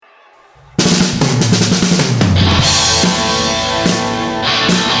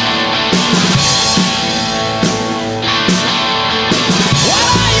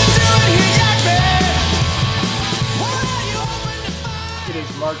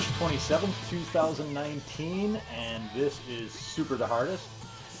March 27th, 2019, and this is Super the Hardest.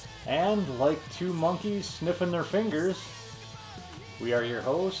 And like two monkeys sniffing their fingers, we are your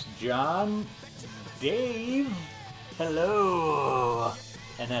hosts, John, Dave, hello,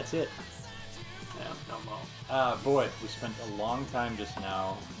 and that's it. Boy, we spent a long time just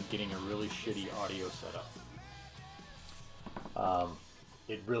now getting a really shitty audio setup.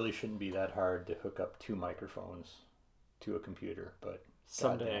 It really shouldn't be that hard to hook up two microphones to a computer, but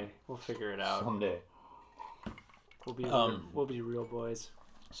someday we'll figure it out. Someday we'll be real boys.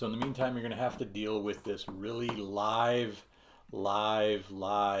 So in the meantime, you're gonna have to deal with this really live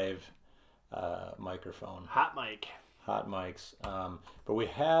microphone. Hot mics. But we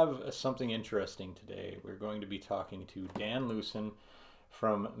have something interesting today. We're going to be talking to Dan Lewson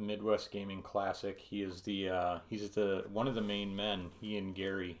from Midwest Gaming Classic. He is he's one of the main men. He and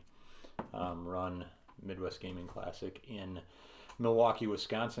Gary run Midwest Gaming Classic in Milwaukee,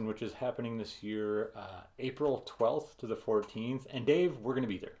 Wisconsin, which is happening this year, April 12th to the 14th. And Dave, we're going to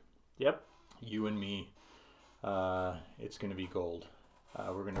be there. Yep. You and me. It's going to be gold.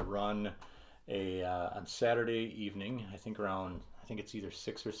 We're going to run on Saturday evening, I think it's either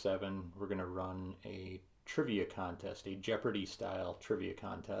 6 or 7. We're going to run a trivia contest, a Jeopardy style trivia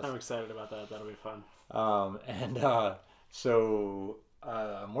contest. I'm excited about that. That'll be fun. So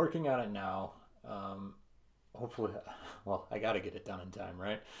I'm working on it now. Hopefully, well, I got to get it done in time,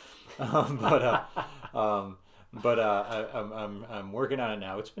 right? I'm working on it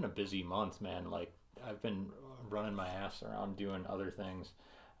now. It's been a busy month, man. Like, I've been running my ass around doing other things.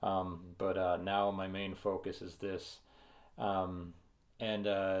 Now my main focus is this. So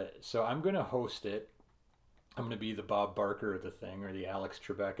I'm going to host it. I'm going to be the Bob Barker of the thing, or the Alex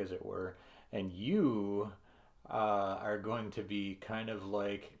Trebek, as it were. And you are going to be kind of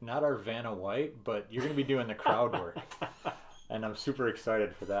like, not our Vanna White, but you're going to be doing the crowd work. And I'm super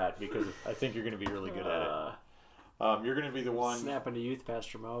excited for that because I think you're going to be really good at it. You're going to be the one... Snap into youth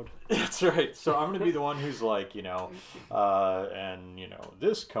pastor mode. That's right. So I'm going to be the one who's like,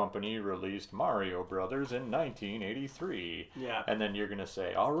 this company released Mario Brothers in 1983. Yeah. And then you're going to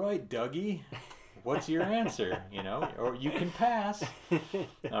say, all right, Dougie, what's your answer? Or you can pass.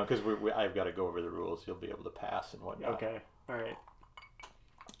 Because I've got to go over the rules. You'll be able to pass and whatnot. Okay. All right.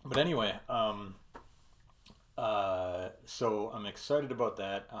 But anyway, so I'm excited about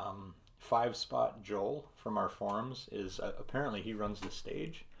that. 5-Spot Joel from our forums is apparently he runs the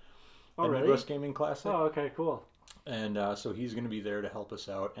stage at Midwest Gaming Classic. Oh, okay, cool. And so he's going to be there to help us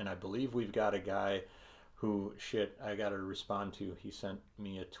out. And I believe we've got a guy who I got to respond to. He sent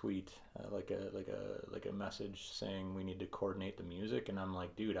me a tweet, like a message saying we need to coordinate the music. And I'm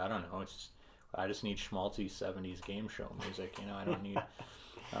like, dude, I don't know. I just need schmaltzy 70s game show music. I don't need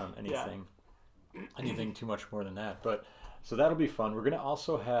anything too much more than that. But so that'll be fun. We're going to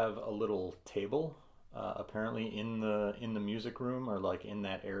also have a little table, apparently in the music room, or like in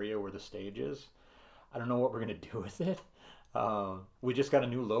that area where the stage is. I don't know what we're going to do with it. We just got a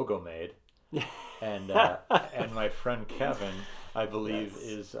new logo made, and my friend Kevin, I believe,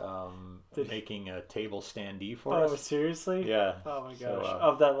 is making a table standee for us. Oh, seriously? Yeah. Oh my gosh.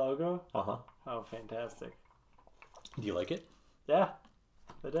 Of that logo? Uh-huh. Oh, fantastic. Do you like it? Yeah.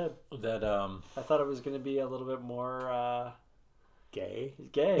 I did. I thought it was going to be a little bit more gay. I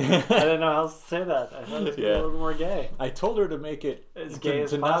didn't know how else to say that. I thought it was going to be a little bit more gay. I told her to make it as gay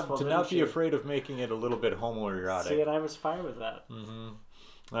as possible. To not be afraid of making it a little bit homoerotic. See, and I was fine with that. Mm-hmm.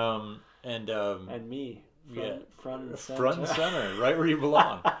 And me, front and center. Front and center, right where you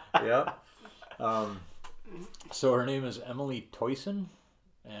belong. Yep. So her name is Emily Toyson,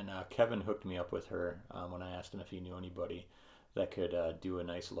 and Kevin hooked me up with her when I asked him if he knew anybody that could do a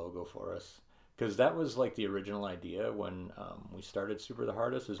nice logo for us, because that was like the original idea when we started Super the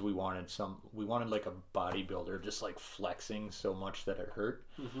Hardest. Is we wanted like a bodybuilder just like flexing so much that it hurt.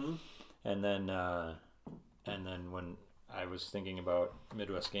 Mm-hmm. And then when I was thinking about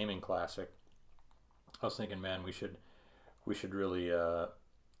Midwest Gaming Classic, I was thinking, man, we should really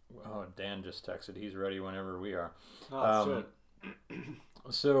Dan just texted, he's ready whenever we are. Oh,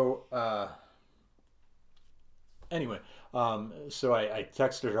 Anyway, so I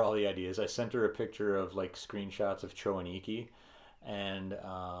texted her all the ideas. I sent her a picture of like screenshots of Cho and Iki and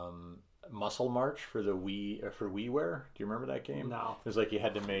Muscle March for the Wii for WiiWare. Do you remember that game? No. It was like you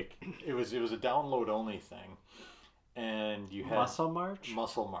had to make it was a download only thing, and you had Muscle March.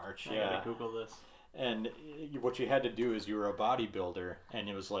 Yeah. I gotta Google this. And what you had to do is you were a bodybuilder, and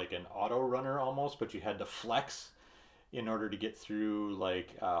it was like an auto runner almost, but you had to flex in order to get through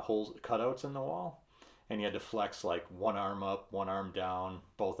like holes, cutouts in the wall. and you had to flex like one arm up, one arm down,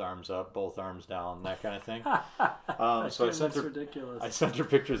 both arms up, both arms down, that kind of thing. So ridiculous. I sent her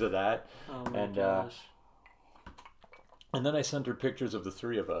pictures of that. Oh my gosh. And then I sent her pictures of the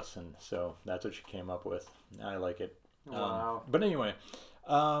three of us, and so that's what she came up with. I like it. Wow. But anyway,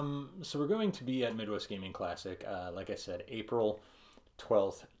 so we're going to be at Midwest Gaming Classic, like I said, April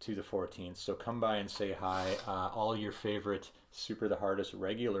 12th to the 14th. So come by and say hi. All your favorite Super the Hardest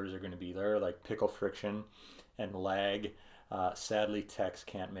regulars are going to be there, like Pickle Friction and Lag. Sadly, Tex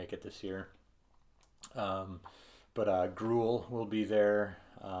can't make it this year. But Gruel will be there.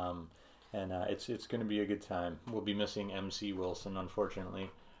 And it's going to be a good time. We'll be missing MC Wilson,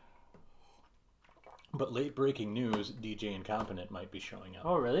 unfortunately. But late breaking news, DJ Incompetent might be showing up.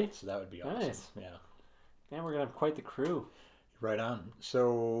 Oh, really? So that would be awesome. Nice. Yeah. Man, we're going to have quite the crew. Right on.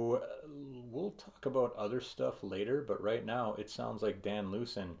 So we'll talk about other stuff later, but right now it sounds like Dan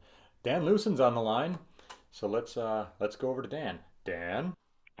Lucen. Dan Lucen's on the line. So let's go over to Dan. Dan?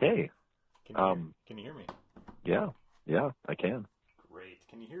 Hey. Can you hear me? Yeah, I can. Great.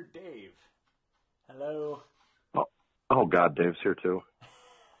 Can you hear Dave? Hello. Oh God, Dave's here too.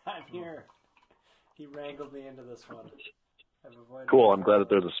 I'm here. He wrangled me into this one. Cool. I'm glad that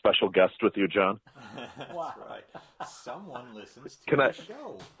there's a special guest with you, John. That's Wow. right. Someone listens to Can the I-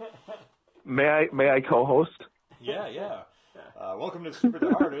 show. May I co-host? Yeah. Welcome to Super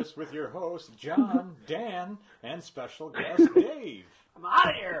the Artist with your hosts, John, Dan, and special guest, Dave. I'm out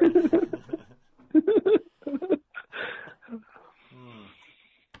of here.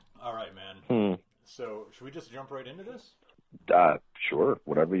 All right, man. So, should we just jump right into this? Sure.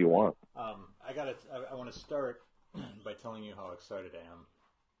 Whatever you want. I want to start by telling you how excited I am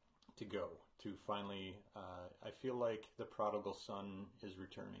to go to finally. I feel like the prodigal son is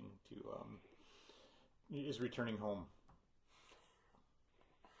returning home.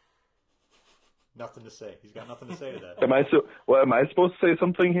 Nothing to say. He's got nothing to say to that. Am I supposed to say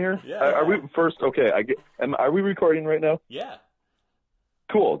something here? Yeah. Are we first? Okay. Are we recording right now? Yeah.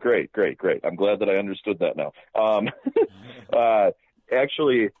 Cool. Great. I'm glad that I understood that now.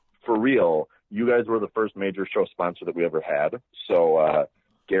 Actually, for real, you guys were the first major show sponsor that we ever had. So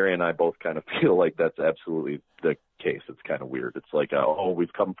Gary and I both kind of feel like that's absolutely the case. It's kind of weird. It's like,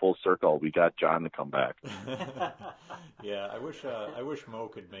 we've come full circle. We got John to come back. Yeah, I wish Mo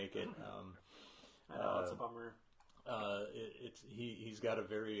could make it. I know, it's a bummer. He's got a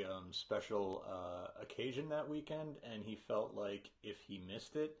very special occasion that weekend, and he felt like if he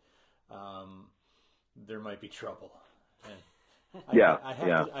missed it, there might be trouble. And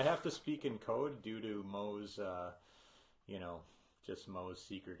I have to speak in code due to Mo's, just Mo's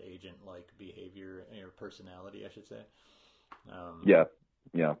secret agent-like behavior or personality, I should say.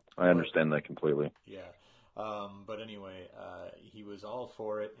 Yeah, I understand that completely. Yeah. But anyway, he was all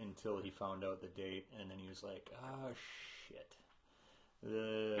for it until he found out the date, and then he was like, shit.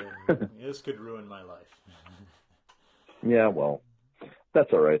 This could ruin my life. Yeah, well,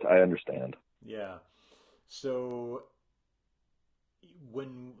 that's all right. I understand. Yeah. So,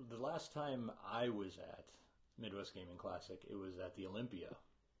 when the last time I was at Midwest Gaming Classic, it was at the Olympia.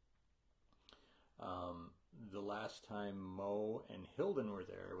 The last time Mo and Hilden were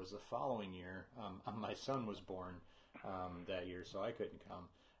there was the following year. My son was born that year, so I couldn't come.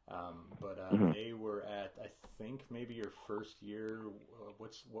 But they were at, I think, maybe your first year.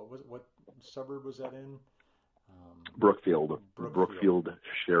 What suburb was that in? Brookfield,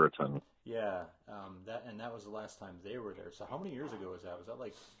 Sheraton. Yeah, that was the last time they were there. So how many years ago was that? Was that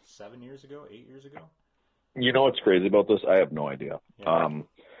like 7 years ago, 8 years ago? You know what's crazy about this? I have no idea. Yeah.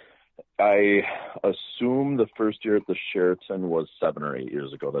 I assume the first year at the Sheraton was 7 or 8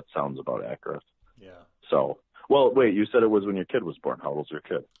 years ago. That sounds about accurate. Yeah. So, well, wait, you said it was when your kid was born. How old's your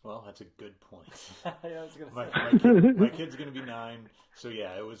kid? Well, that's a good point. Yeah, I was gonna say. My kid's going to be 9, so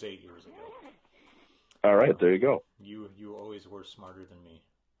yeah, it was 8 years ago. All right, there you go. You always were smarter than me.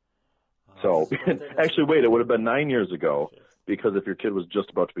 So, actually, wait, it would have been 9 years ago, because if your kid was just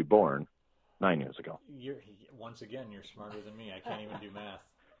about to be born, 9 years ago. Once again, you're smarter than me. I can't even do math.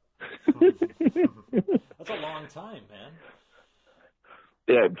 That's a long time, man.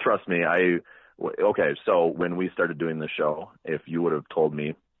 Yeah, trust me. Okay, so when we started doing the show, if you would have told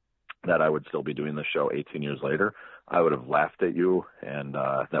me that I would still be doing the show 18 years later, I would have laughed at you, and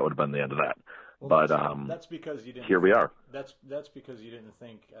that would have been the end of that. Well, but that's because you didn't. Here we are. That's because you didn't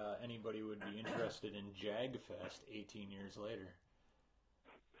think anybody would be interested in JAGFest 18 years later.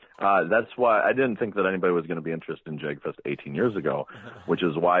 That's why I didn't think that anybody was going to be interested in JAGFest 18 years ago, which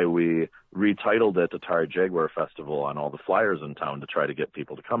is why we retitled it Atari Jaguar Festival on all the flyers in town to try to get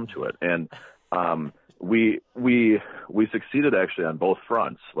people to come to it. And we succeeded actually on both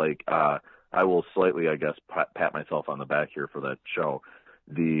fronts. Like I will slightly, I guess, pat myself on the back here for that show.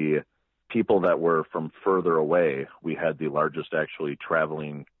 The people that were from further away, we had the largest actually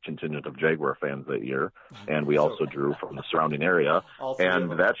traveling contingent of Jaguar fans that year, and we also drew from the surrounding area,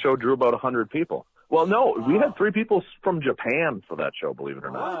 and that show drew about 100 people. Well, no, we had 3 people from Japan for that show, believe it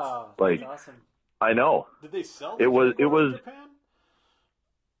or not. Wow, like, that's awesome. I know. Did they sell it was in Japan?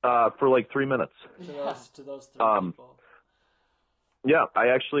 For like 3 minutes. To those 3 people. Yeah, I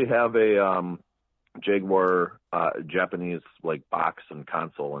actually have a Jaguar Japanese like box and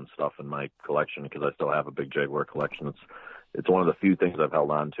console and stuff in my collection because I still have a big Jaguar collection. It's one of the few things I've held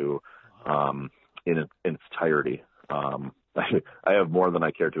on to in its entirety. I have more than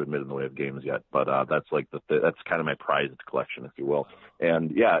I care to admit in the way of games yet, but that's like that's kind of my prized collection, if you will.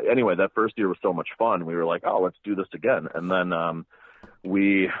 And yeah, anyway, that first year was so much fun. We were like, oh, let's do this again. And then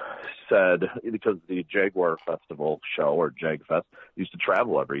we said, because the Jaguar Festival show, or JagFest, used to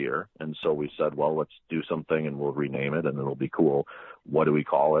travel every year. And so we said, well, let's do something and we'll rename it and it'll be cool. What do we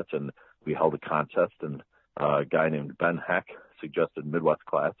call it? And we held a contest, and a guy named Ben Heck suggested Midwest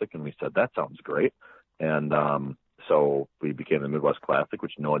Classic. And we said, that sounds great. And so we became the Midwest Classic,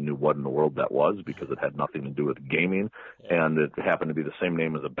 which no one knew what in the world that was because it had nothing to do with gaming. Yeah. And it happened to be the same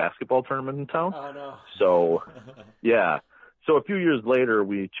name as a basketball tournament in town. Oh, no. So, yeah. So a few years later,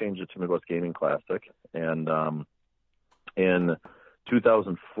 we changed it to Midwest Gaming Classic, and in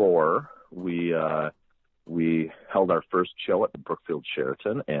 2004, we held our first show at the Brookfield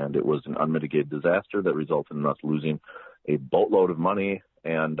Sheraton, and it was an unmitigated disaster that resulted in us losing a boatload of money,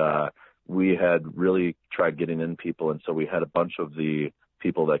 and we had really tried getting in people, and so we had a bunch of the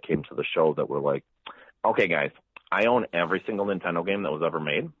people that came to the show that were like, okay, guys, I own every single Nintendo game that was ever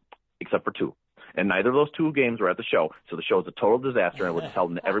made, except for 2. And neither of those 2 games were at the show, so the show is a total disaster, and I would tell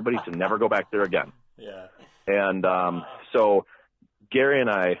everybody to never go back there again. Yeah. And so Gary and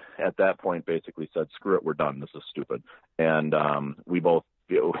I, at that point, basically said, screw it, we're done. This is stupid. And we both,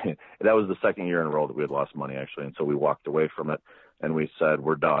 that was the second year in a row that we had lost money, actually, and so we walked away from it, and we said,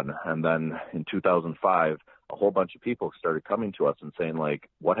 we're done. And then in 2005, a whole bunch of people started coming to us and saying, like,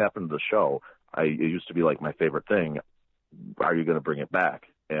 what happened to the show? It used to be, like, my favorite thing. Are you going to bring it back?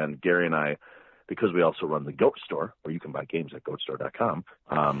 And Gary and I, because we also run the Goat Store, where you can buy games at goatstore.com.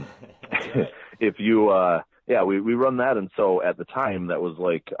 If you, we run that. And so at the time, that was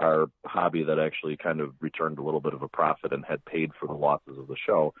like our hobby that actually kind of returned a little bit of a profit and had paid for the losses of the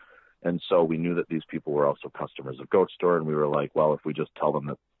show. And so we knew that these people were also customers of Goat Store. And we were like, well, if we just tell them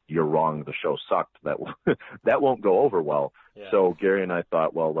that you're wrong, the show sucked, that won't go over well. Yeah. So Gary and I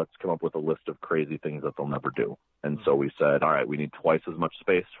thought, well, let's come up with a list of crazy things that they'll never do. And so we said, all right, we need twice as much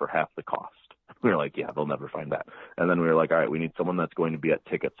space for half the cost. We were like, yeah, they'll never find that. And then we were like, all right, we need someone that's going to be at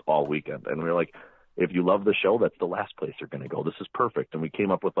tickets all weekend. And we were like, if you love the show, that's the last place you're going to go. This is perfect. And we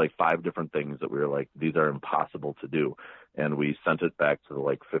came up with like 5 different things that we were like, these are impossible to do. And we sent it back to the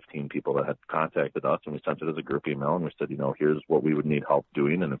like 15 people that had contacted us, and we sent it as a group email, and we said, here's what we would need help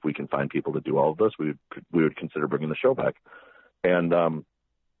doing. And if we can find people to do all of this, we would consider bringing the show back. And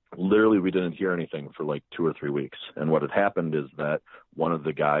literally we didn't hear anything for like 2 or 3 weeks. And what had happened is that one of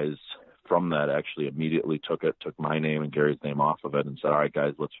the guys from that actually immediately took my name and Gary's name off of it and said, all right,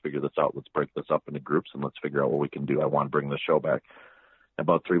 guys, let's figure this out. Let's break this up into groups and let's figure out what we can do. I want to bring the show back.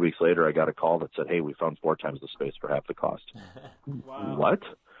 About 3 weeks later, I got a call that said, hey, we found 4 times the space for half the cost. Wow. What?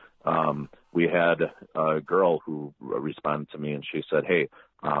 We had a girl who responded to me, and she said, hey,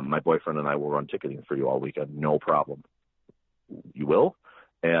 my boyfriend and I will run ticketing for you all weekend. No problem. You will?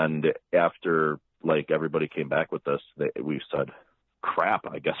 And after like everybody came back with this, we said, crap,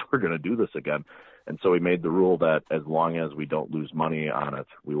 I guess we're going to do this again. And so we made the rule that as long as we don't lose money on it,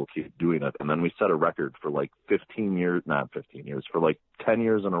 we will keep doing it. And then we set a record for like 15 years, not 15 years, for like 10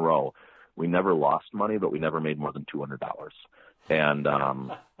 years in a row. We never lost money, but we never made more than $200. And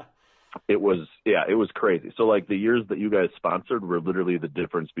it was crazy. So like the years that you guys sponsored were literally the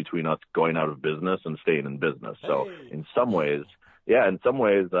difference between us going out of business and staying in business. So in some ways,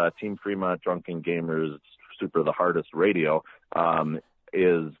 Team Fremont Drunken Gamers Super the Hardest Radio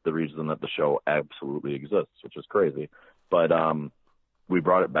is the reason that the show absolutely exists, which is crazy. But we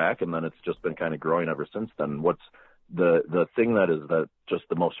brought it back, and then it's just been kind of growing ever since then. What's the thing that is that just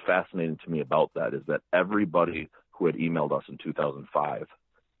the most fascinating to me about that is that everybody who had emailed us in 2005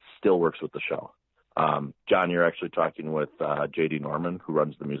 still works with the show. John, you're actually talking with J.D. Norman, who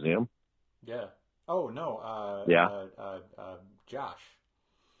runs the museum. Yeah. Oh, no. Josh.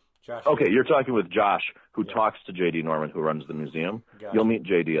 Okay, you're talking with Josh, who talks to J.D. Norman, who runs the museum. Gotcha. You'll meet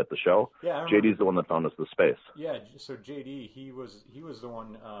J.D. at the show. Yeah, J.D.'s the one that found us the space. Yeah, so J.D., he was the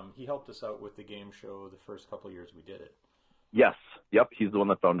one, he helped us out with the game show the first couple of years we did it. Yes. Yep. He's the one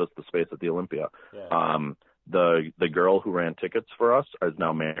that found us the space at the Olympia. Yeah. The girl who ran tickets for us is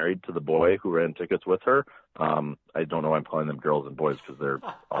now married to the boy who ran tickets with her. I don't know why I'm calling them girls and boys because they're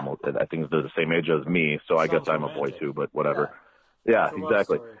almost, I think they're the same age as me. So I guess I'm romantic. a boy too, but whatever. Yeah, Yeah,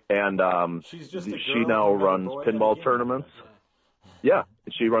 exactly. And she's just a girl she now who met a runs boy at a pinball gaming tournaments. tournament. Yeah,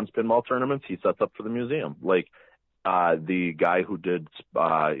 she runs pinball tournaments. He sets up for the museum. Like the guy who did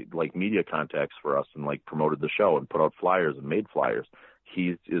like media contacts for us and like promoted the show and put out flyers and made flyers.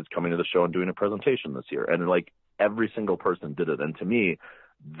 He is coming to the show and doing a presentation this year. And like every single person did it. And to me,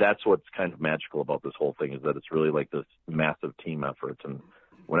 that's what's kind of magical about this whole thing is that it's really like this massive team effort. And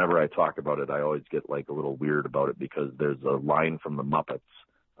whenever I talk about it, I always get like a little weird about it because there's a line from the Muppets.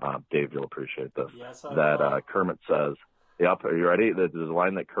 Dave, you'll appreciate this. Yes, that Kermit says, yep, are you ready? There's a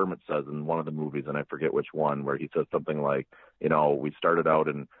line that Kermit says in one of the movies, and I forget which one, where he says something like, you know, we started out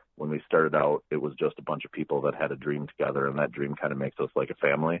and when we started out, it was just a bunch of people that had a dream together, and that dream kind of makes us like a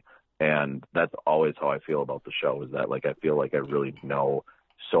family. And that's always how I feel about the show, is that like I feel like I really know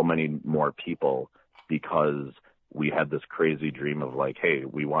so many more people because we had this crazy dream of like, hey,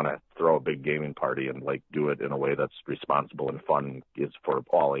 we want to throw a big gaming party and like do it in a way that's responsible and fun, is for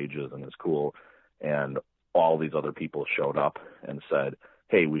all ages and is cool. And all these other people showed up and said,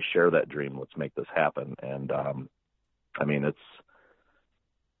 hey, we share that dream. Let's make this happen. And I mean,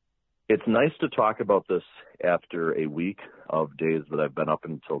 it's nice to talk about this after a week of days that I've been up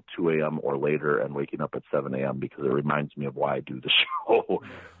until 2 a.m. or later and waking up at 7 a.m. because it reminds me of why I do the show.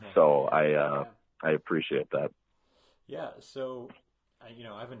 So I appreciate that. Yeah. So, you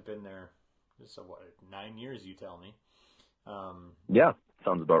know, I haven't been there. So what, 9 years, you tell me. Yeah,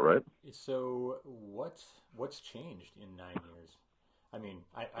 sounds about right. So what's changed in 9 years? I mean,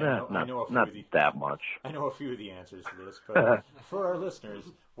 I know a few not of the, that much. I know a few of the answers to this, but for our listeners,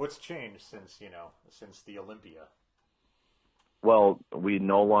 what's changed since the Olympia? Well, we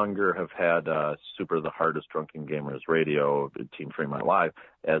no longer have had Super the Hardest Drunken Gamers Radio, Team Fremont Live,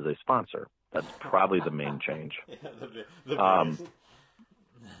 as a sponsor. That's probably the main change.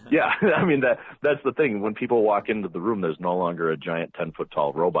 Yeah, I mean that's the thing. When people walk into the room, there's no longer a giant 10-foot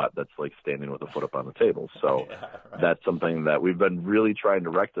tall robot that's like standing with a foot up on the table. So that's something that we've been really trying to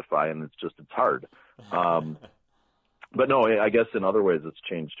rectify, and it's hard. But no, I guess in other ways it's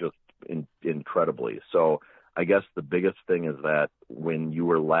changed just incredibly. So I guess the biggest thing is that when you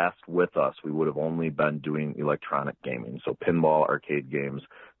were last with us, we would have only been doing electronic gaming, so pinball, arcade games,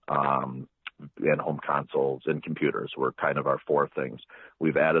 and home consoles and computers were kind of our four things.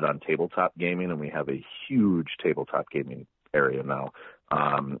 We've added on tabletop gaming, and we have a huge tabletop gaming area now.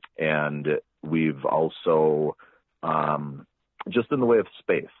 And we've also, just in the way of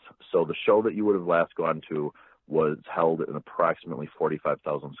space. So the show that you would have last gone to was held in approximately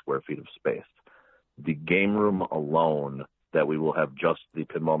 45,000 square feet of space. The game room alone that we will have just the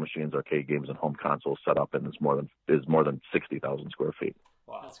pinball machines, arcade games, and home consoles set up in is more than 60,000 square feet.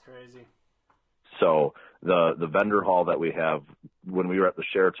 Wow, that's crazy. So the vendor hall that we have, when we were at the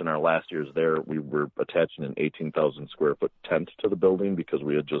Sheraton our last years there, we were attaching an 18,000 square foot tent to the building because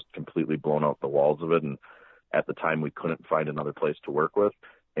we had just completely blown out the walls of it. And at the time we couldn't find another place to work with.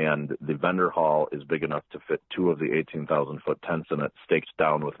 And the vendor hall is big enough to fit two of the 18,000 foot tents in it, staked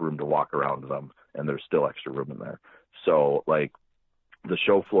down with room to walk around them. And there's still extra room in there. So like the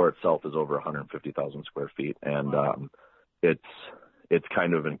show floor itself is over 150,000 square feet. And, it's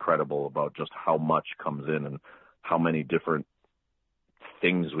kind of incredible about just how much comes in and how many different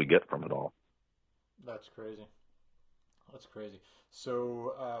things we get from it all. That's crazy.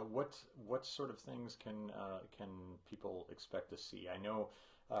 So, what sort of things can people expect to see? I know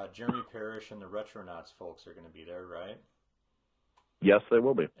Jeremy Parrish and the Retronauts folks are going to be there, right? Yes, they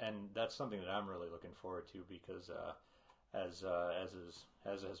will be. And that's something that I'm really looking forward to because, as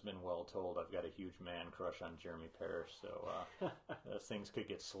has been well told, I've got a huge man crush on Jeremy Parrish, so things could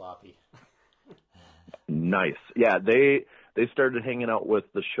get sloppy. Nice. Yeah, they started hanging out with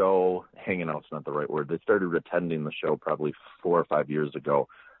the show. Hanging out's not the right word. They started attending the show probably 4 or 5 years ago,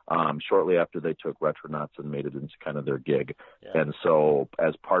 shortly after they took Retronauts and made it into kind of their gig. Yeah. And so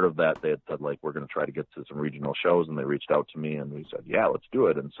as part of that, they had said, like, we're going to try to get to some regional shows, and they reached out to me, and we said, yeah, let's do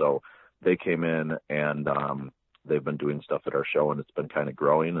it. And so they came in, and they've been doing stuff at our show, and it's been kind of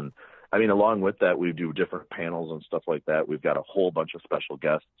growing. And I mean, along with that, we do different panels and stuff like that. We've got a whole bunch of special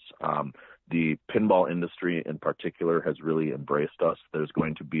guests. The pinball industry in particular has really embraced us. There's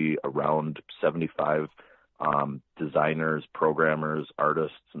going to be around 75 designers, programmers,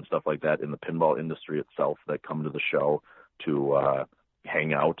 artists, and stuff like that in the pinball industry itself that come to the show to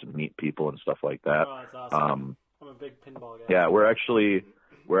hang out and meet people and stuff like that. Oh, that's awesome. I'm a big pinball guy. Yeah, we're actually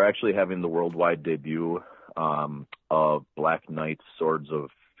having the worldwide debut of Black Knight Swords of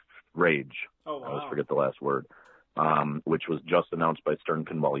Rage. Oh, wow. I always forget the last word. Which was just announced by Stern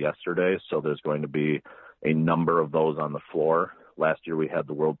Pinball yesterday. So there's going to be a number of those on the floor. Last year we had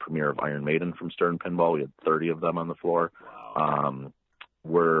the world premiere of Iron Maiden from Stern Pinball. We had 30 of them on the floor. Wow.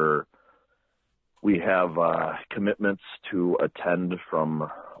 We have commitments to attend from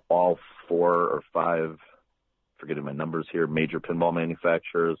all 4 or 5, forgetting my numbers here, major pinball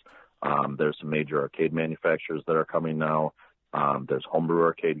manufacturers. There's some major arcade manufacturers that are coming now. There's homebrew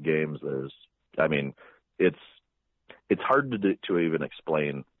arcade games. It's hard to even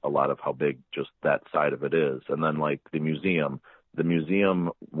explain a lot of how big just that side of it is. And then like the museum,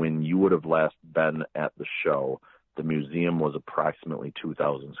 when you would have last been at the show, the museum was approximately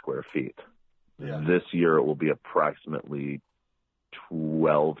 2,000 square feet. Yeah. This year it will be approximately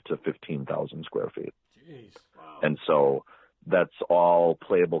 12 to 15,000 square feet. Jeez. Wow. And so that's all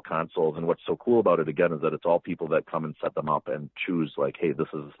playable consoles. And what's so cool about it, again, is that it's all people that come and set them up and choose, like, hey, this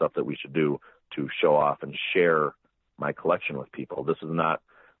is the stuff that we should do to show off and share my collection with people. This is not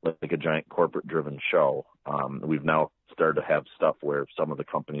like a giant corporate-driven show. We've now started to have stuff where some of the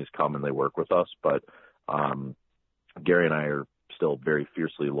companies come and they work with us, but Gary and I are still very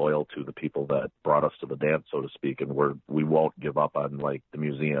fiercely loyal to the people that brought us to the dance, so to speak, and we won't give up on, like, the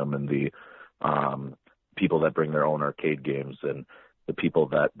museum and the people that bring their own arcade games and the people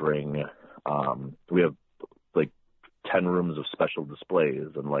that bring we have like 10 rooms of special displays,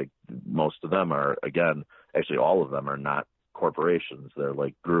 and like most of them are, again, actually all of them are not corporations. They're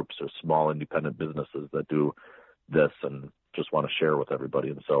like groups or small independent businesses that do this and just want to share with everybody.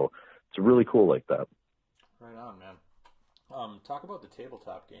 And so it's really cool like that. Right on, man. Talk about the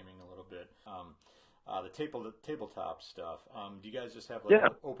tabletop gaming a little bit. The tabletop stuff. Do you guys just have like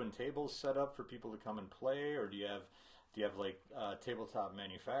open tables set up for people to come and play, or do you have like tabletop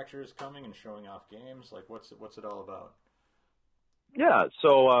manufacturers coming and showing off games? Like what's it all about? Yeah,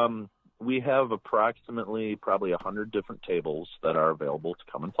 so we have approximately probably 100 different tables that are available to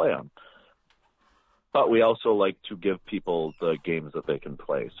come and play on. But we also like to give people the games that they can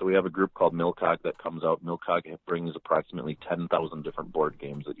play. So we have a group called Milcog that comes out. Milcog brings approximately 10,000 different board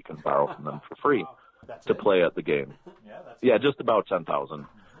games that you can borrow from them for free to play at the game. Yeah, just about 10,000.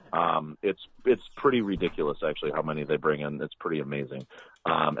 It's pretty ridiculous, actually, how many they bring in. It's pretty amazing.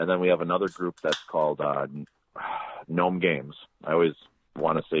 And then we have another group that's called Gnome Games. I always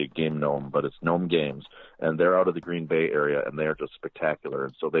want to say Game Gnome, but it's Gnome Games. And they're out of the Green Bay area, and they are just spectacular.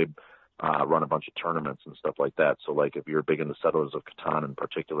 And so they run a bunch of tournaments and stuff like that. So, like, if you're big into Settlers of Catan in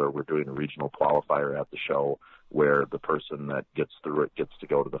particular, we're doing a regional qualifier at the show where the person that gets through it gets to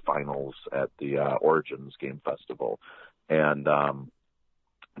go to the finals at the Origins Game Festival. And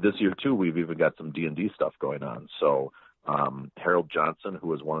this year, too, we've even got some D&D stuff going on. So Harold Johnson, who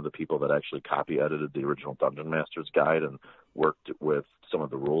was one of the people that actually copy-edited the original Dungeon Master's Guide and worked with some of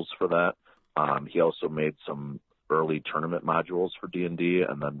the rules for that, he also made some early tournament modules for D&D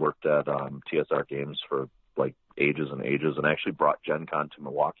and then worked at TSR Games for like ages and ages, and actually brought Gen Con to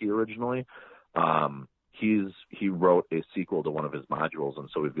Milwaukee originally. He wrote a sequel to one of his modules, and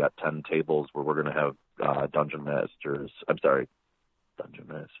so we've got 10 tables where we're going to have Dungeon Masters,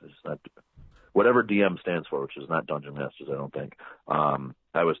 not whatever DM stands for, which is not Dungeon Masters, I don't think.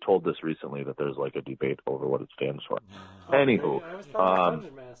 I was told this recently that there's like a debate over what it stands for. Anywho, I always thought it was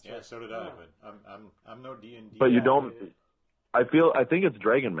Dungeon Master. Yeah, so did I, but I'm no D&D. But you don't. I think it's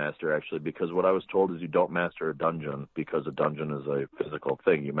Dragon Master, actually, because what I was told is you don't master a dungeon because a dungeon is a physical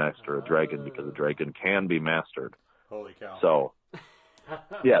thing. You master a dragon because a dragon can be mastered. Holy cow. So,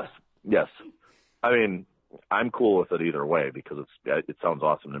 yes. I mean, I'm cool with it either way because it sounds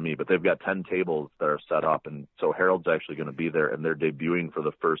awesome to me. But they've got 10 tables that are set up, and so Harold's actually going to be there, and they're debuting for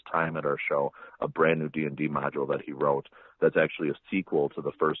the first time at our show a brand new D&D module that he wrote. That's actually a sequel to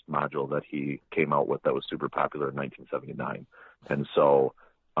the first module that he came out with that was super popular in 1979. And so,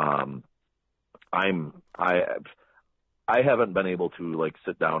 I haven't been able to like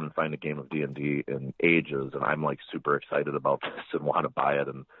sit down and find a game of D&D in ages, and I'm like super excited about this and want to buy it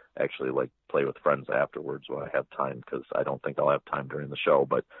and actually like play with friends afterwards when I have time, because I don't think I'll have time during the show.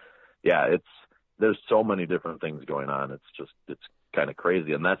 But yeah, there's so many different things going on. It's kind of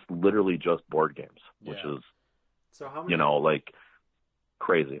crazy, and that's literally just board games, which is so how many, like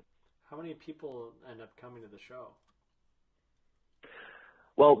crazy. How many people end up coming to the show?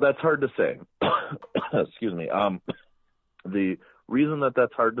 Well, that's hard to say. Excuse me. The reason that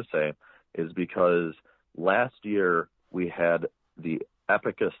that's hard to say is because last year we had the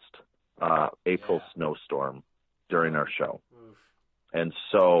epicest April snowstorm during our show. Oof. And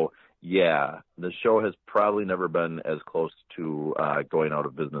so, yeah, the show has probably never been as close to going out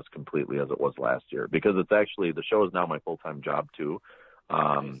of business completely as it was last year, because it's actually, the show is now my full-time job too,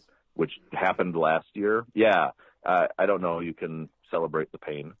 Nice. which happened last year. Yeah, I don't know. You can celebrate the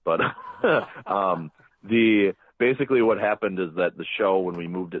pain, but basically what happened is that the show, when we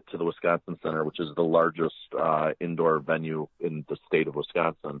moved it to the Wisconsin Center, which is the largest indoor venue in the state of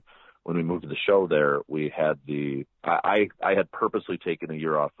Wisconsin, when we moved to the show there, we had I had purposely taken a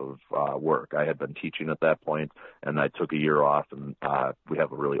year off of work. I had been teaching at that point, and I took a year off, and we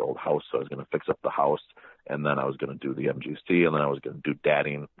have a really old house, so I was going to fix up the house, and then I was going to do the MGC, and then I was going to do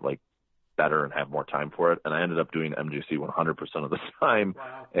dadding like better and have more time for it. And I ended up doing MGC 100% of the time.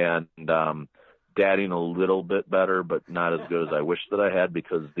 Wow. And dadding a little bit better, but not as good as I wish that I had,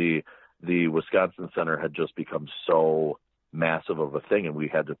 because the Wisconsin Center had just become so massive of a thing, and we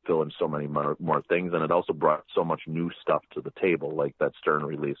had to fill in so many more things, and it also brought so much new stuff to the table, like that Stern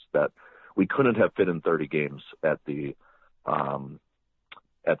release, that we couldn't have fit in 30 games at the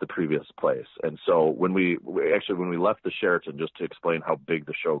previous place. And so when we left the Sheraton, just to explain how big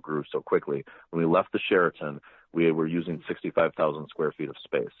the show grew so quickly, when we left the Sheraton, we were using 65,000 square feet of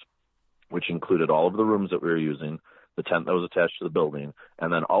space, which included all of the rooms that we were using, the tent that was attached to the building,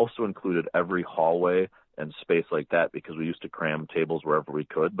 and then also included every hallway and space like that, because we used to cram tables wherever we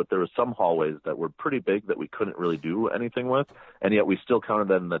could. But there were some hallways that were pretty big that we couldn't really do anything with, and yet we still counted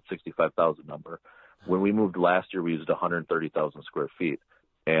that in that 65,000 number. When we moved last year, we used 130,000 square feet,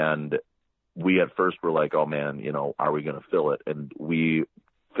 and we at first were like, oh man, are we going to fill it? And we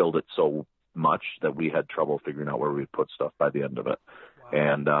filled it so much that we had trouble figuring out where we'd put stuff by the end of it.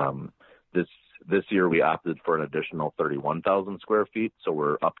 Wow. And this year we opted for an additional 31,000 square feet, so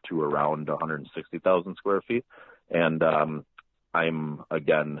we're up to around 160,000 square feet. And I'm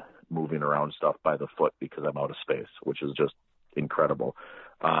again moving around stuff by the foot because I'm out of space, which is just incredible.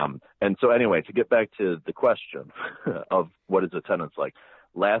 And so anyway, to get back to the question of what is attendance like,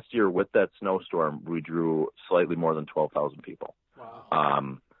 last year with that snowstorm, we drew slightly more than 12,000 people.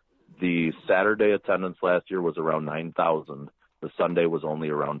 Wow. The Saturday attendance last year was around 9,000. The Sunday was only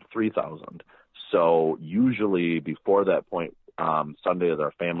around 3,000. So usually before that point, Sunday is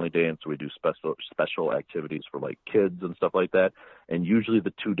our family day, and so we do special activities for like kids and stuff like that. And usually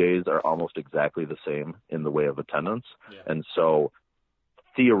the 2 days are almost exactly the same in the way of attendance. Yeah. And so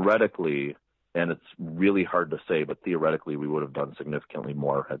theoretically, and it's really hard to say, but theoretically we would have done significantly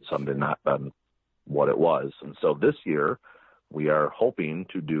more had Sunday not been what it was. And so this year we are hoping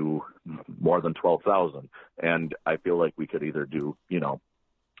to do more than 12,000. And I feel like we could either do,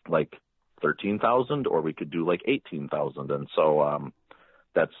 like 13,000, or we could do like 18,000. And so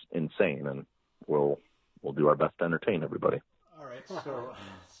that's insane. And we'll do our best to entertain everybody. All right.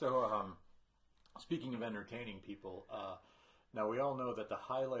 So speaking of entertaining people, now we all know that the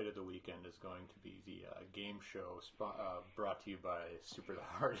highlight of the weekend is going to be the game show brought to you by Super the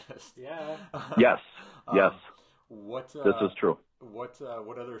Hardest. Yeah. Yes. Yes. This is true. What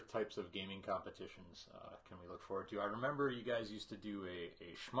other types of gaming competitions can we look forward to? I remember you guys used to do a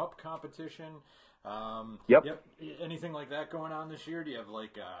shmup competition. Yep. Anything like that going on this year? Do you have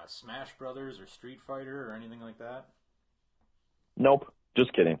like Smash Brothers or Street Fighter or anything like that? Nope.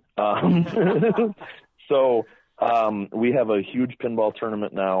 Just kidding. So we have a huge pinball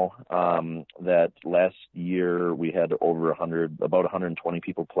tournament now. That last year we had about 120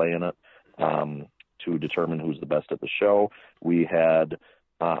 people play in it. To determine who's the best at the show. We have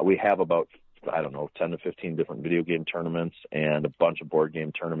about, 10 to 15 different video game tournaments and a bunch of board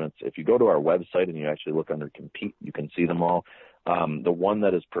game tournaments. If you go to our website and you actually look under compete, you can see them all. The one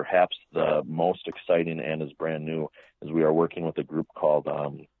that is perhaps the most exciting and is brand new is we are working with a group called,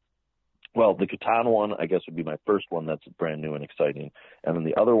 the Catan one, I guess, would be my first one that's brand new and exciting. And then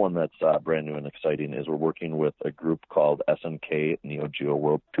the other one that's brand new and exciting is we're working with a group called SNK Neo Geo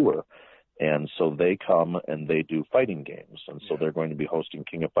World Tour. And so they come and they do fighting games. And so they're going to be hosting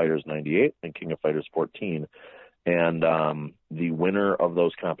King of Fighters 98 and King of Fighters 14. And the winner of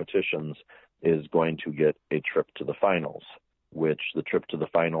those competitions is going to get a trip to the finals, which the trip to the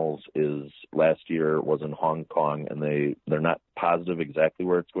finals last year was in Hong Kong. And they're not positive exactly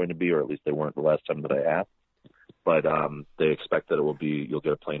where it's going to be, or at least they weren't the last time that I asked. But they expect that you'll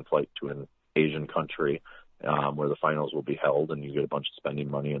get a plane flight to an Asian country where the finals will be held, and you get a bunch of spending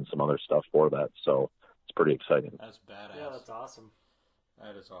money and some other stuff for that. So it's pretty exciting. That's badass. Yeah, that's awesome.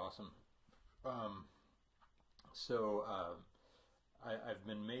 That is awesome. I've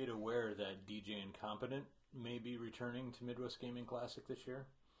been made aware that DJ Incompetent may be returning to Midwest Gaming Classic this year.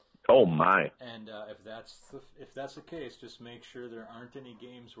 Oh my! And if that's the case, just make sure there aren't any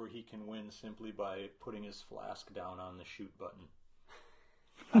games where he can win simply by putting his flask down on the shoot button.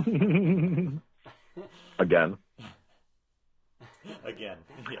 Again. Again.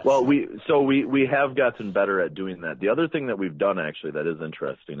 Yes. Well, we have gotten better at doing that. The other thing that we've done actually that is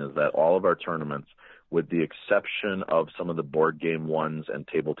interesting is that all of our tournaments, with the exception of some of the board game ones and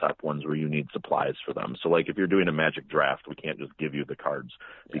tabletop ones where you need supplies for them. So like if you're doing a Magic draft, we can't just give you the cards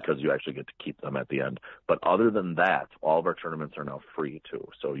because you actually get to keep them at the end. But other than that, all of our tournaments are now free too.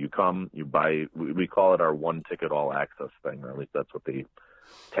 So you come, you buy, we call it our one ticket all access thing, or at least that's what the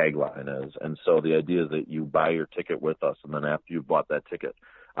tagline is. And so the idea is that you buy your ticket with us, and then after you've bought that ticket,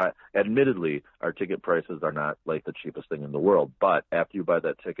 admittedly, our ticket prices are not like the cheapest thing in the world, but after you buy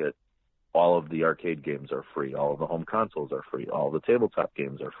that ticket, all of the arcade games are free. All of the home consoles are free. All of the tabletop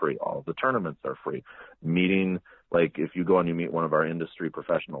games are free. All of the tournaments are free. Meeting, like if you go and you meet one of our industry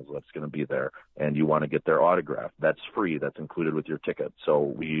professionals that's going to be there and you want to get their autograph, that's free. That's included with your ticket. So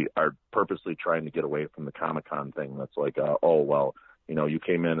we are purposely trying to get away from the Comic-Con thing that's like, you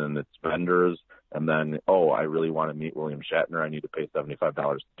came in and it's vendors, and then, I really want to meet William Shatner. I need to pay $75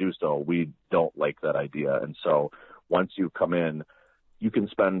 to do so. We don't like that idea. And so once you come in, you can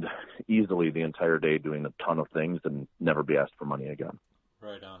spend easily the entire day doing a ton of things and never be asked for money again.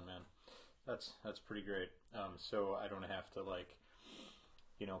 Right on, man. That's pretty great. So I don't have to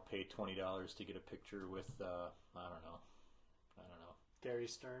pay $20 to get a picture with I don't know. Gary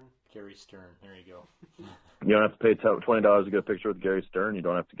Stern. Gary Stern. There you go. You don't have to pay $20 to get a picture with Gary Stern. You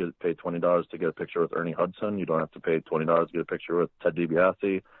don't have to pay $20 to get a picture with Ernie Hudson. You don't have to pay $20 to get a picture with Ted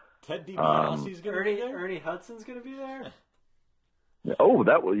DiBiase. Ted DiBiase's going to be there? Ernie Hudson's going to be there? Oh,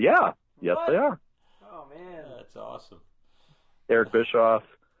 that was, yeah. Yes, What? they are. Oh, man. That's awesome. Eric Bischoff,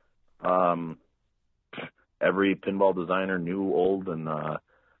 every pinball designer, new, old, and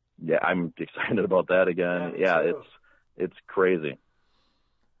I'm excited about that again. Yeah, it's crazy.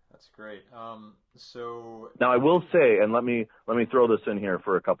 That's great. So now I will say, and let me throw this in here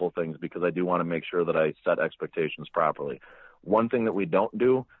for a couple of things because I do want to make sure that I set expectations properly. One thing that we don't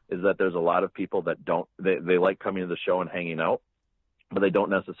do is that there's a lot of people that they like coming to the show and hanging out, but they don't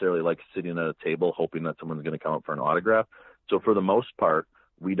necessarily like sitting at a table hoping that someone's going to come up for an autograph. So for the most part,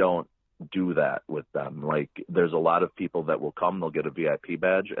 we don't do that with them. Like there's a lot of people that will come, they'll get a VIP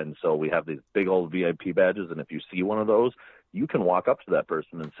badge. And so we have these big old VIP badges. And if you see one of those, you can walk up to that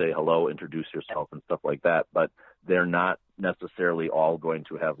person and say hello, introduce yourself and stuff like that. But they're not necessarily all going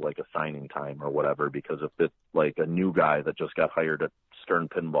to have like a signing time or whatever, because if it's like a new guy that just got hired at Stern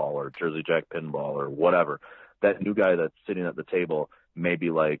Pinball or Jersey Jack Pinball or whatever, that new guy that's sitting at the table may be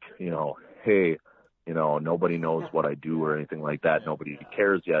like, hey, nobody knows what I do or anything like that. Nobody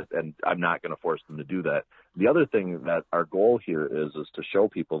cares yet, and I'm not going to force them to do that. The other thing that our goal here is to show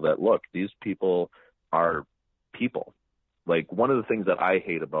people that, look, these people are people. Like one of the things that I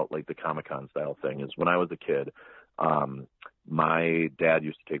hate about like the Comic-Con style thing is when I was a kid, my dad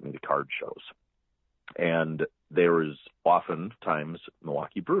used to take me to card shows. And there was oftentimes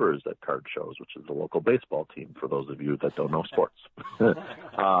Milwaukee Brewers at card shows, which is the local baseball team for those of you that don't know sports.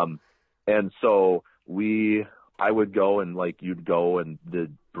 And so I would go and like you'd go and the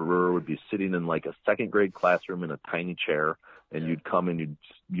brewer would be sitting in like a second grade classroom in a tiny chair, and you'd come and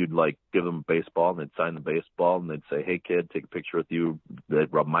you'd like give them a baseball and they'd sign the baseball and they'd say, hey kid, take a picture with you.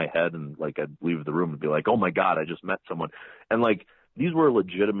 They'd rub my head and like I'd leave the room and be like, oh my God, I just met someone. And like these were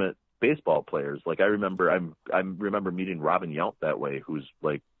legitimate baseball players. Like I remember meeting Robin Yount that way, who's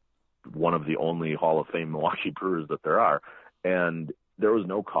like one of the only Hall of Fame Milwaukee Brewers that there are. And there was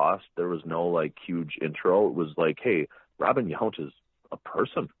no cost. There was no like huge intro. It was like, hey, Robin Yount is a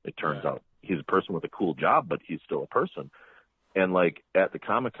person. It turns out he's a person with a cool job, but he's still a person. And like at the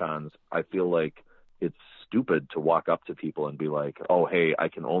Comic-Cons, I feel like it's stupid to walk up to people and be like, oh, hey, I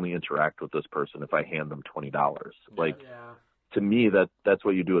can only interact with this person if I hand them $20. Like to me, that's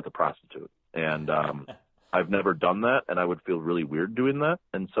what you do with a prostitute. And I've never done that, and I would feel really weird doing that.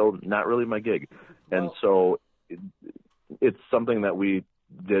 And so not really my gig. And so it's something that we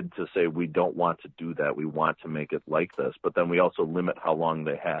did to say we don't want to do that. We want to make it like this, but then we also limit how long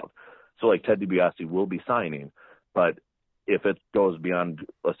they have. So like Ted DiBiase will be signing, but if it goes beyond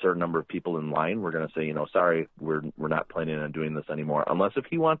a certain number of people in line, we're going to say, sorry, we're not planning on doing this anymore, unless if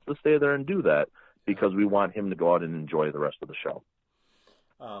he wants to stay there and do that, because we want him to go out and enjoy the rest of the show.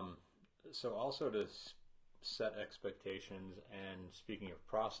 So also to set expectations, and speaking of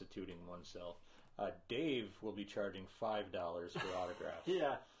prostituting oneself, Dave will be charging $5 for autographs.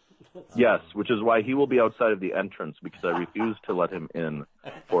 Yeah. Yes, which is why he will be outside of the entrance, because I refuse to let him in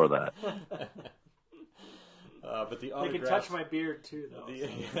for that. But the autographs... They can touch my beard, too, though.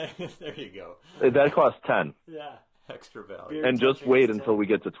 There you go. That costs 10. Yeah. Extra value. Beard and just wait until we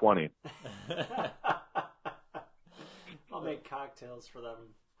get to 20. I'll make cocktails for them.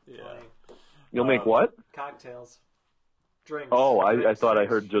 Yeah. You'll make what? Cocktails. Drinks. Oh, I Drinks, thought I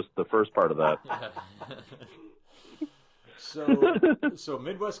drinks. heard just the first part of that. So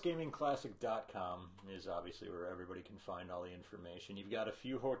MidwestGamingClassic.com is obviously where everybody can find all the information. You've got a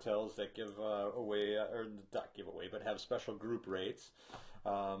few hotels that give away, or not give away, but have special group rates.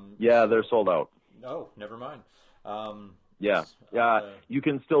 Yeah, they're sold out. Oh, never mind. Yeah, you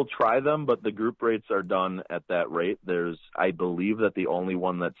can still try them, but the group rates are done at that rate. I believe that the only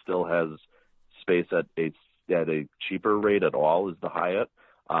one that still has space at a cheaper rate at all is the Hyatt.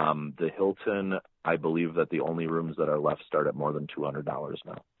 The Hilton, I believe that the only rooms that are left start at more than $200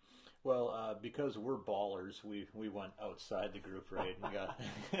 now. Well, because we're ballers, we went outside the group rate and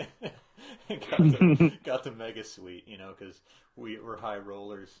got the mega suite, because we're high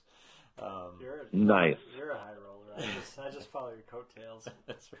rollers. Nice. You're a high roller. I just follow your coattails.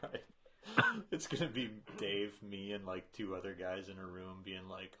 That's right. It's gonna be Dave, me, and like two other guys in a room being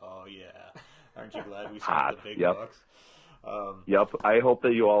like, "Oh yeah, aren't you glad we spent the big bucks?" Yep. I hope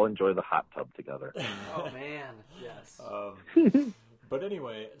that you all enjoy the hot tub together. Oh man, yes. But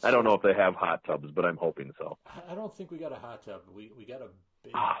anyway, I don't know if they have hot tubs, but I'm hoping so. I don't think we got a hot tub. We got a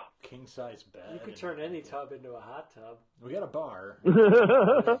big king size bed. You could turn any tub into a hot tub. We got a bar. That's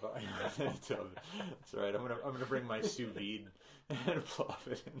right. I'm gonna bring my sous vide and plop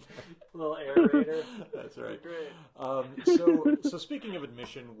it in there. A little aerator. That's right. Great. So speaking of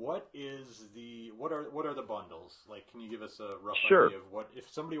admission, what are the bundles? Like, can you give us a rough idea of what if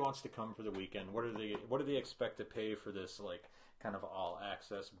somebody wants to come for the weekend? What do they expect to pay for this like kind of all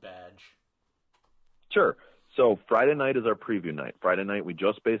access badge? Sure. So Friday night is our preview night. Friday night we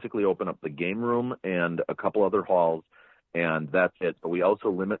just basically open up the game room and a couple other halls, and that's it. But we also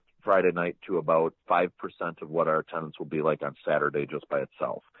limit Friday night to about 5% of what our attendance will be like on Saturday just by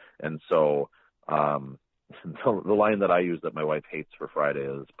itself. And so the line that I use that my wife hates for Friday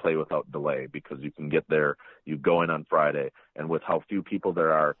is play without delay, because you can get there, you go in on Friday, and with how few people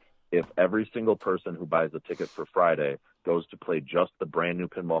there are, if every single person who buys a ticket for Friday goes to play just the brand new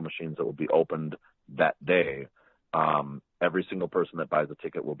pinball machines that will be opened that day, every single person that buys a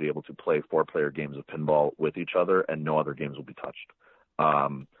ticket will be able to play 4-player games of pinball with each other, and no other games will be touched.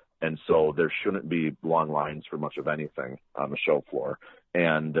 And so there shouldn't be long lines for much of anything on the show floor.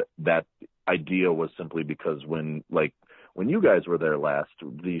 And that idea was simply because when you guys were there last,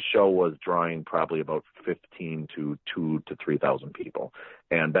 the show was drawing probably about 15 to 2,000 to 3,000 people.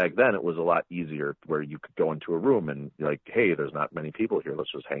 And back then it was a lot easier where you could go into a room and like, hey, there's not many people here.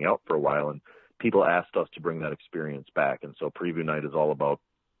 Let's just hang out for a while. And people asked us to bring that experience back. And so preview night is all about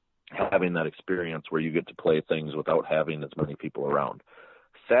having that experience where you get to play things without having as many people around.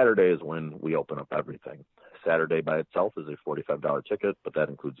 Saturday is when we open up everything. Saturday by itself is a $45 ticket, but that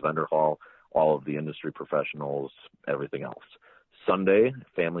includes vendor hall, all of the industry professionals, everything else. Sunday,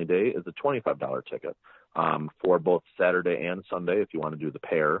 family day, is a $25 ticket. For both Saturday and Sunday, if you want to do the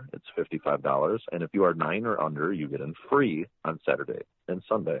pair, it's $55. And if you are 9 or under, you get in free on Saturday and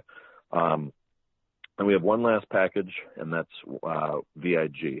Sunday. And we have one last package, and that's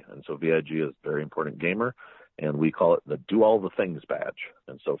VIG. And so VIG is very important gamer, and we call it the Do All the Things badge.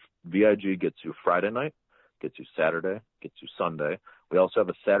 And so VIG gets you Friday night, gets you Saturday, gets you Sunday. We also have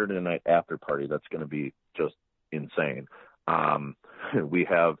a Saturday night after party that's going to be just insane. We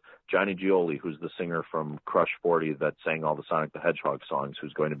have Johnny Gioli, who's the singer from Crush 40 that sang all the Sonic the Hedgehog songs,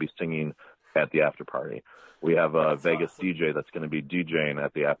 who's going to be singing at the after party. We have a Vegas awesome DJ that's going to be DJing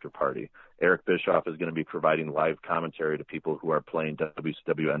at the after party. Eric Bischoff is going to be providing live commentary to people who are playing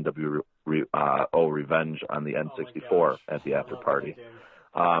WCW NWO Revenge on the N64 at the after party.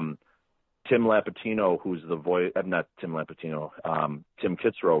 Tim Lapatino, who's the voice, not Tim Lapatino, Tim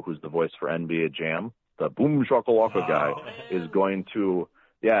Kitzrow, who's the voice for NBA Jam, the Boom Shakalaka guy, is going to,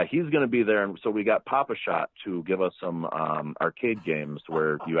 he's going to be there. And so we got Papa Shot to give us some arcade games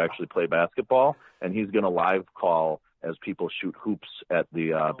where you actually play basketball, and he's going to live call as people shoot hoops at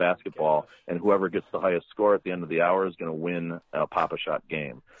the basketball, and whoever gets the highest score at the end of the hour is going to win a Papa Shot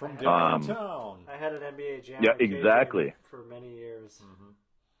game. From downtown. I had an NBA Jam. Yeah, exactly. Game for many years. Mm-hmm.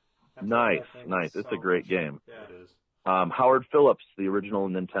 Nice. It's a great game. Yeah, it is. Howard Phillips, the original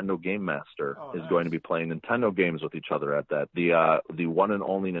Nintendo Game Master, is going to be playing Nintendo games with each other at that. The one and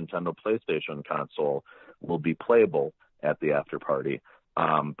only Nintendo PlayStation console will be playable at the after party.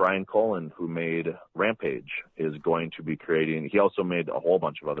 Brian Colin, who made Rampage, is going to be creating. He also made a whole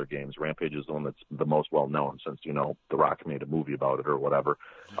bunch of other games. Rampage is the one that's the most well known, since The Rock made a movie about it or whatever.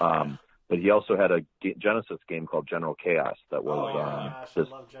 But he also had a Genesis game called General Chaos that was. I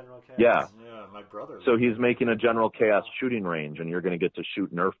love General Chaos. Yeah, my brother. So he's making a General Chaos shooting range, and you're going to get to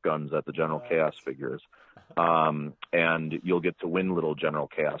shoot Nerf guns at the General Chaos figures, and you'll get to win little General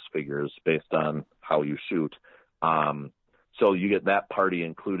Chaos figures based on how you shoot. So you get that party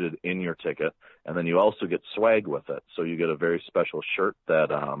included in your ticket, and then you also get swag with it. So you get a very special shirt that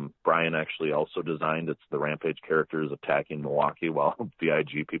Brian actually also designed. It's the Rampage characters attacking Milwaukee while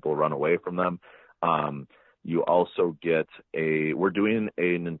VIG people run away from them. You also get we're doing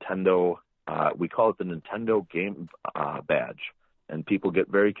a Nintendo, we call it the Nintendo game badge. And people get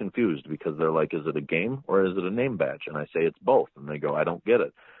very confused because they're like, is it a game or is it a name badge? And I say it's both. And they go, I don't get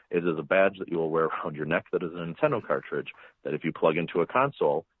it. It is a badge that you will wear around your neck that is a Nintendo cartridge that if you plug into a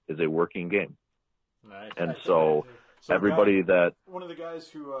console is a working game. Nice. And so everybody one of the guys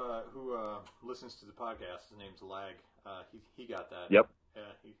who listens to the podcast, his name's Lag, he got that. Yep.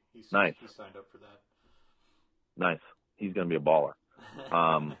 Yeah, he's nice. He signed up for that. Nice. He's going to be a baller.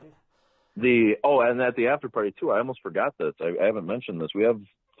 And at the after party too, I almost forgot this. I haven't mentioned this. We have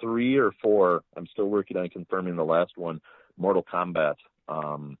 3 or 4. I'm still working on confirming the last one. Mortal Kombat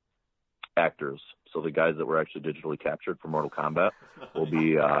actors. So the guys that were actually digitally captured for Mortal Kombat will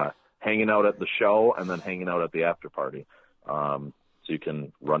be hanging out at the show and then hanging out at the after party. So you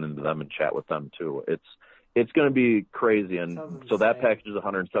can run into them and chat with them too. It's going to be crazy. And so that package is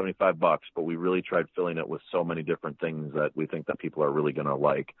 $175, but we really tried filling it with so many different things that we think that people are really going to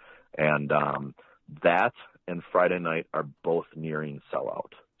like. And that and Friday night are both nearing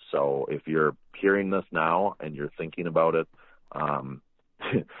sellout. So if you're hearing this now and you're thinking about it,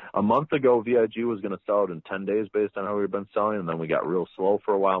 a month ago, VIG was going to sell it in 10 days based on how we've been selling, and then we got real slow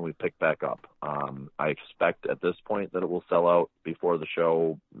for a while and we picked back up. I expect at this point that it will sell out before the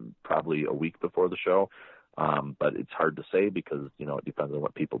show, probably a week before the show. But it's hard to say because, it depends on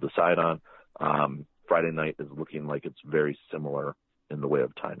what people decide on. Friday night is looking like it's very similar in the way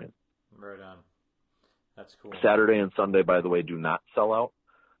of timing. Right on. That's cool. Saturday and Sunday, by the way, do not sell out.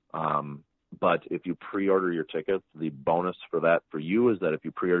 But if you pre-order your tickets, the bonus for that for you is that if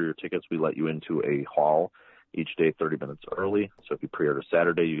you pre-order your tickets, we let you into a hall each day 30 minutes early. So if you pre-order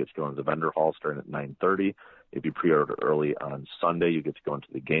Saturday, you get to go into the vendor hall starting at 9:30. If you pre-order early on Sunday, you get to go into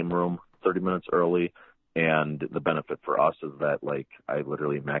the game room 30 minutes early. And the benefit for us is that, I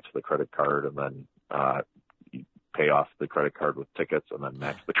literally max the credit card and then you pay off the credit card with tickets and then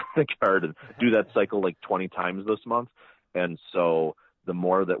max the credit card and do that cycle 20 times this month. And so the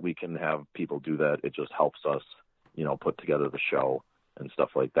more that we can have people do that, it just helps us, put together the show and stuff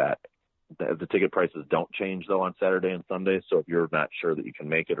like that. The ticket prices don't change, though, on Saturday and Sunday. So if you're not sure that you can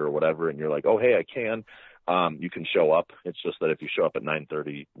make it or whatever and you're like, oh, hey, I can, you can show up. It's just that if you show up at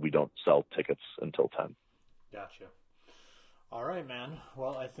 9:30, we don't sell tickets until 10. Gotcha. All right, man.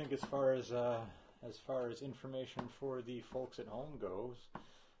 Well, I think as far as information for the folks at home goes,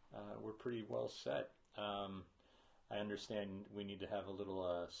 we're pretty well set. I understand we need to have a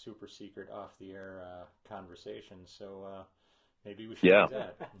little super secret off the air conversation, so maybe we should do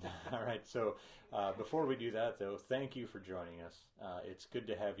that. All right. So before we do that, though, thank you for joining us. It's good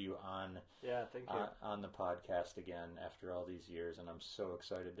to have you on. Yeah, thank you. On the podcast again after all these years, and I'm so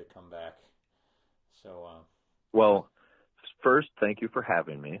excited to come back. So. Well, first, thank you for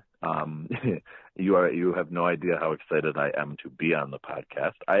having me. You have no idea how excited I am to be on the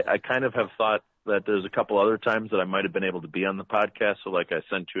podcast. I kind of have thought that there's a couple other times that I might have been able to be on the podcast. So I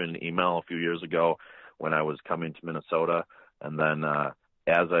sent you an email a few years ago when I was coming to Minnesota. And then that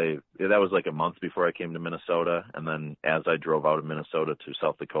was a month before I came to Minnesota. And then as I drove out of Minnesota to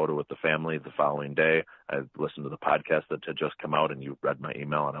South Dakota with the family the following day, I listened to the podcast that had just come out and you read my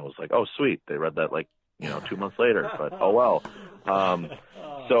email and I was like, oh, sweet. They read that 2 months later, but oh well.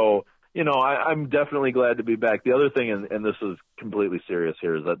 So, I'm definitely glad to be back. The other thing, and this is completely serious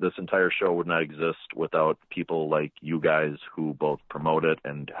here, is that this entire show would not exist without people like you guys who both promote it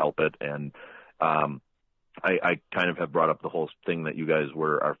and help it. And I kind of have brought up the whole thing that you guys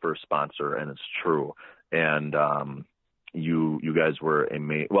were our first sponsor, and it's true. And you guys were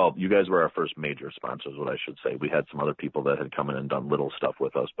you guys were our first major sponsors, what I should say. We had some other people that had come in and done little stuff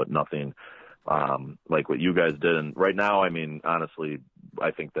with us, but nothing like what you guys did. And right now, honestly,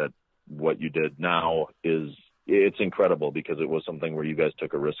 I think that what you did now it's incredible because it was something where you guys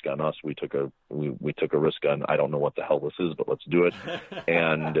took a risk on us. We took a risk on, I don't know what the hell this is, but let's do it.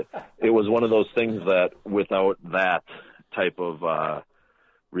 And it was one of those things that without that type of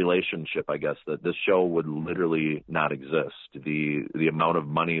relationship, I guess, that this show would literally not exist. The amount of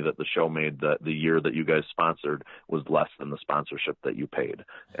money that the show made the year that you guys sponsored was less than the sponsorship that you paid.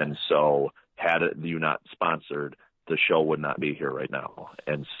 And so had you not sponsored, the show would not be here right now.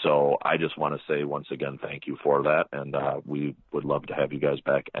 And so I just want to say once again, thank you for that. And we would love to have you guys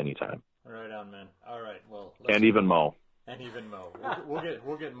back anytime. Right on, man. All right. Well, and even Mo. And even Mo.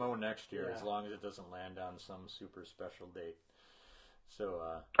 We'll get Mo next year as long as it doesn't land on some super special date. So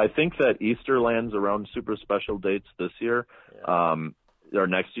I think that Easter lands around super special dates this year, or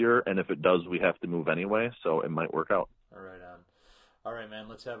next year, and if it does, we have to move anyway, so it might work out. All right, all right, man.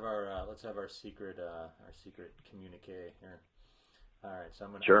 Let's have our secret communique here. All right, so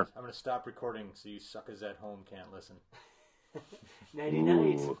I'm gonna stop recording so you suckers at home can't listen. Nighty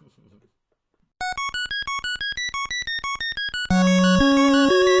night.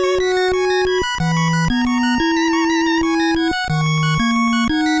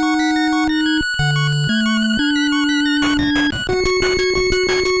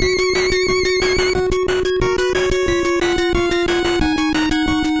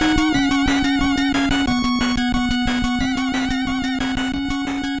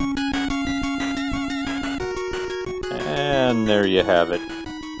 And there you have it.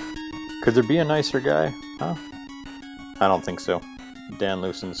 Could there be a nicer guy? Huh? I don't think so. Dan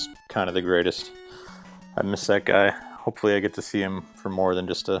Lewson's kind of the greatest. I miss that guy. Hopefully I get to see him for more than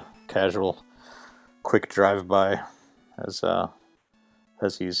just a casual, quick drive-by as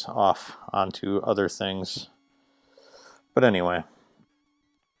he's off onto other things. But anyway,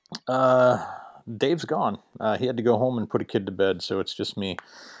 Dave's gone. He had to go home and put a kid to bed, so it's just me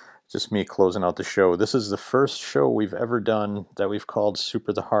closing out the show. This is the first show we've ever done that we've called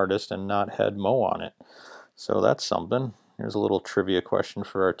Super the Hardest and not had Mo on it. So that's something. Here's a little trivia question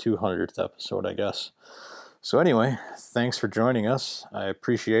for our 200th episode, I guess. So anyway, thanks for joining us. I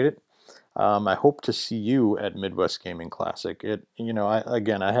appreciate it. I hope to see you at Midwest Gaming Classic. I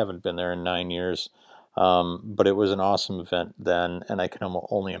haven't been there in 9 years, but it was an awesome event then, and I can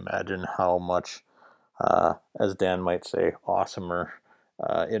only imagine how much, as Dan might say, awesomer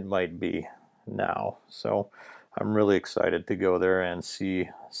it might be now. So I'm really excited to go there and see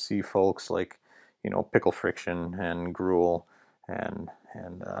folks like, Pickle Friction and Gruel and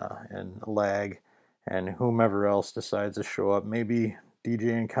Lag and whomever else decides to show up. Maybe DJ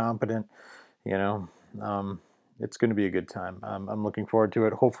Incompetent. It's going to be a good time. I'm looking forward to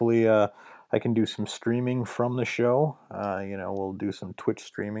it. Hopefully I can do some streaming from the show. We'll do some Twitch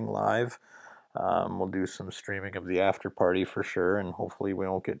streaming live. We'll do some streaming of the after party for sure, and hopefully we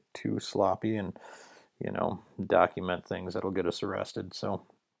won't get too sloppy and, document things that'll get us arrested. So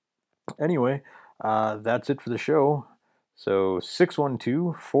anyway, that's it for the show. So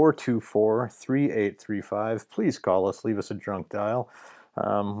 612-424-3835. Please call us. Leave us a drunk dial.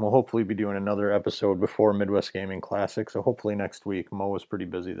 We'll hopefully be doing another episode before Midwest Gaming Classic, so hopefully next week. Mo was pretty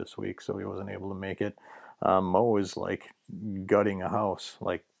busy this week, so he wasn't able to make it. Mo is like gutting a house.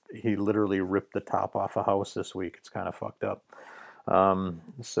 Like, he literally ripped the top off a house this week. It's kind of fucked up.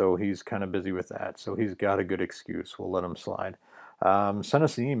 So he's kind of busy with that. So he's got a good excuse. We'll let him slide. Send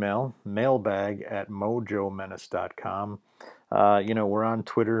us an email, mailbag@mojomenace.com. We're on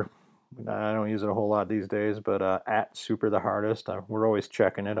Twitter. I don't use it a whole lot these days, but at Super the Hardest. We're always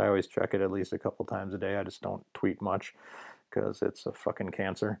checking it. I always check it at least a couple times a day. I just don't tweet much because it's a fucking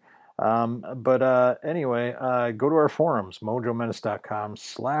cancer. Anyway, go to our forums,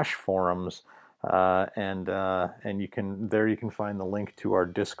 mojomenace.com/forums, and you can find the link to our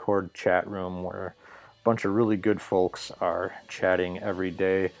Discord chat room where a bunch of really good folks are chatting every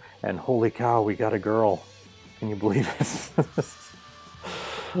day. And holy cow, we got a girl. Can you believe it?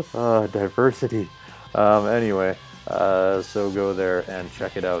 Diversity. Anyway, so go there and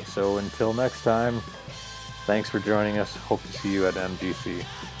check it out. So until next time, thanks for joining us. Hope to see you at MGC.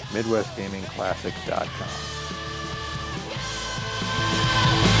 MidwestGamingClassic.com.